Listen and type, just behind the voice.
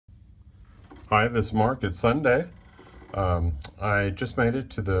Hi, this is Mark. It's Sunday. I just made it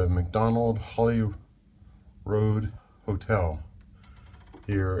to the MacDonald Hollyrood Hotel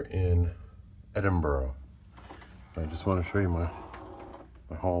here in Edinburgh. I just want to show you my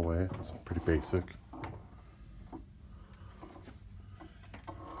hallway. It's pretty basic.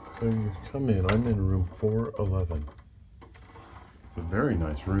 So you come in, I'm in room 411. It's a very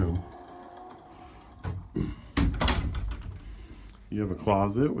nice room. You have a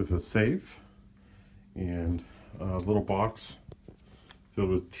closet with a safe and a little box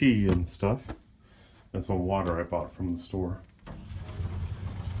filled with tea and stuff, and some water I bought from the store.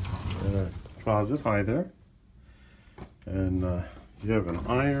 And a closet, hi there. And you have an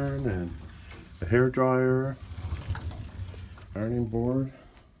iron and a hair dryer, ironing board,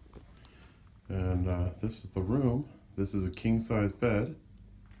 and this is the room. This is a king-size bed,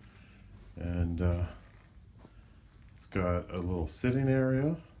 and it's got a little sitting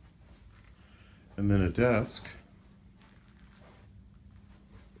area and then a desk.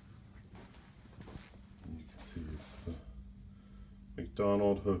 You can see it's the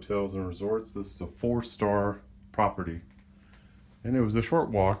MacDonald Hotels and Resorts. This is a 4-star property, and it was a short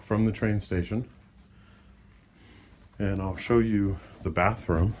walk from the train station. And I'll show you the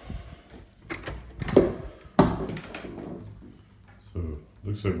bathroom. So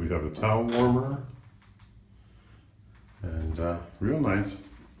looks like we have a towel warmer and real nice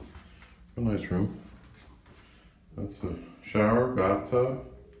room. That's a shower, bathtub.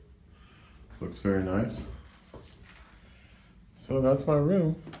 Looks very nice. So that's my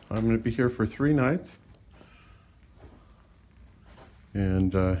room. I'm going to be here for 3 nights,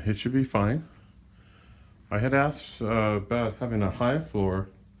 and it should be fine. I had asked about having a high floor,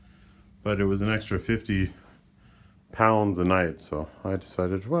 but it was an extra 50 pounds a night, so I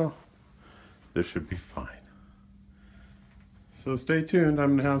decided, well, this should be fine. So stay tuned.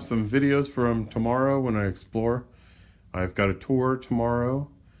 I'm going to have some videos from tomorrow when I explore. I've got a tour tomorrow,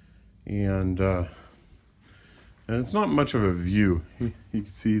 and it's not much of a view. You can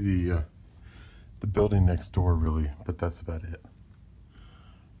see the building next door, really, but that's about it.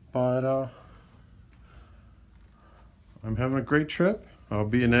 But I'm having a great trip. I'll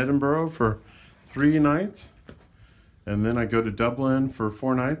be in Edinburgh for 3 nights, and then I go to Dublin for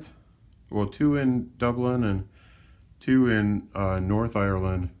 4 nights. Well, 2 in Dublin and 2 in North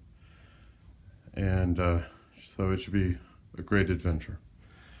Ireland, and so it should be a great adventure.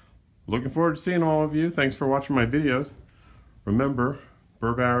 Looking forward to seeing all of you. Thanks for watching my videos. Remember,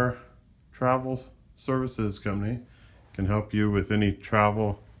 Burbauer Travel Services Company can help you with any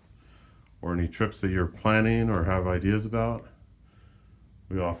travel or any trips that you're planning or have ideas about.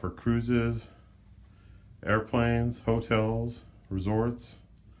 We offer cruises, airplanes, hotels, resorts,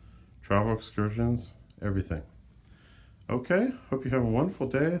 travel excursions, everything. Okay, hope you have a wonderful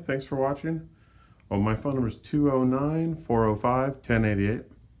day. Thanks for watching. Oh, my phone number is 209-405-1088.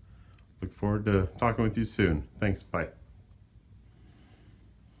 Look forward to talking with you soon. Thanks, bye.